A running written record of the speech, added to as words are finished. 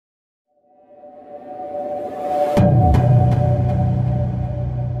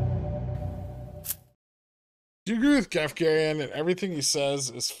agree with Gefgarian, and everything he says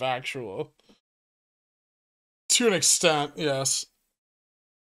is factual. To an extent, yes.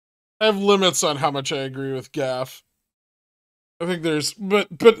 I have limits on how much I agree with Gaff. I think there's, but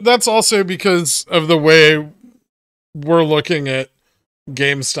that's also because of the way we're looking at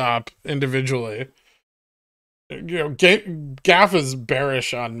GameStop individually. You know, Gaff is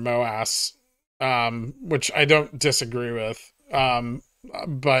bearish on MOASS, which I don't disagree with,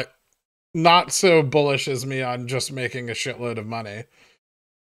 but not so bullish as me on just making a shitload of money.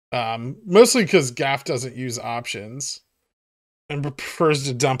 Mostly because Gaff doesn't use options and prefers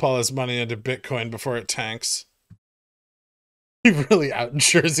to dump all his money into Bitcoin before it tanks. You really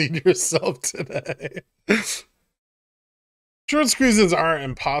out-jerseyed yourself today. Short squeezes aren't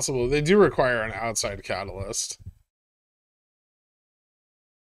impossible. They do require an outside catalyst.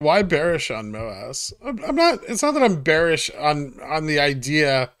 Why bearish on MOASS? I'm not. It's not that I'm bearish on the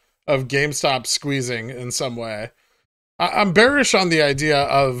idea of GameStop squeezing in some way. I'm bearish on the idea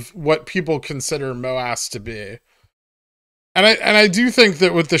of what people consider MOASS to be. And I do think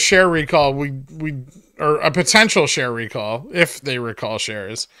that with the share recall, or a potential share recall, if they recall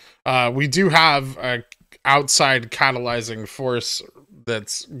shares, we do have a outside catalyzing force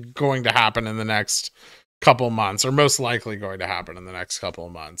that's going to happen in the next couple months, or most likely going to happen in the next couple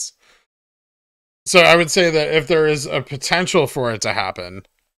of months. So I would say that if there is a potential for it to happen,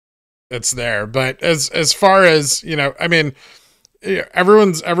 it's there. But as far as, you know, I mean,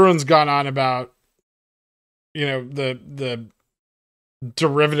 everyone's gone on about, you know, the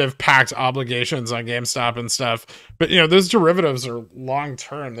derivative packed obligations on GameStop and stuff, but you know, those derivatives are long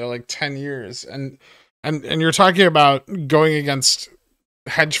term. They're like 10 years, and you're talking about going against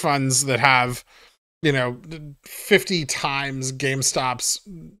hedge funds that have, you know, 50 times GameStop's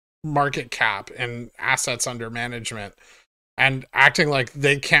market cap and assets under management, and acting like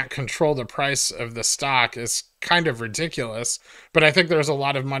they can't control the price of the stock is kind of ridiculous. But I think there's a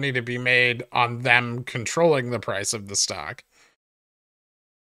lot of money to be made on them controlling the price of the stock.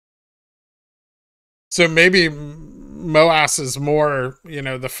 So maybe MOASS is more, you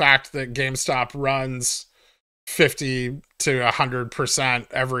know, the fact that GameStop runs 50 to 100%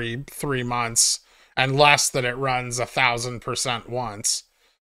 every 3 months, and less that it runs 1,000% once.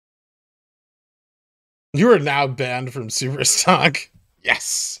 You are now banned from Superstock.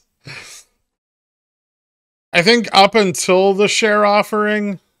 Yes. I think up until the share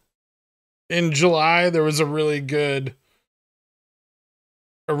offering in July, there was a really good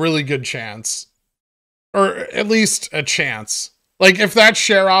chance. Or at least a chance. Like, if that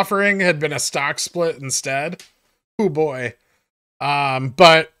share offering had been a stock split instead, oh boy.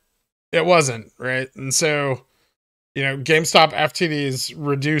 But it wasn't, right? And so, you know, GameStop FTDs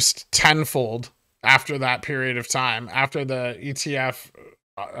reduced tenfold after that period of time, after the ETF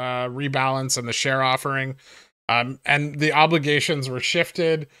rebalance and the share offering. And the obligations were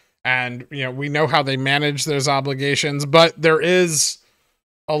shifted, and, you know, we know how they manage those obligations, but there is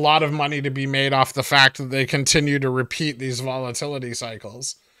a lot of money to be made off the fact that they continue to repeat these volatility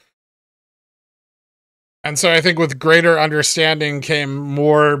cycles. And so I think with greater understanding came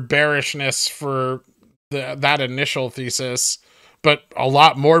more bearishness for that initial thesis, but a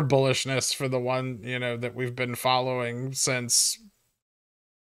lot more bullishness for the one, you know, that we've been following since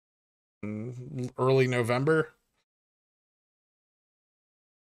early November.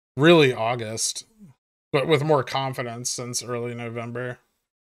 Really August, but with more confidence since early November.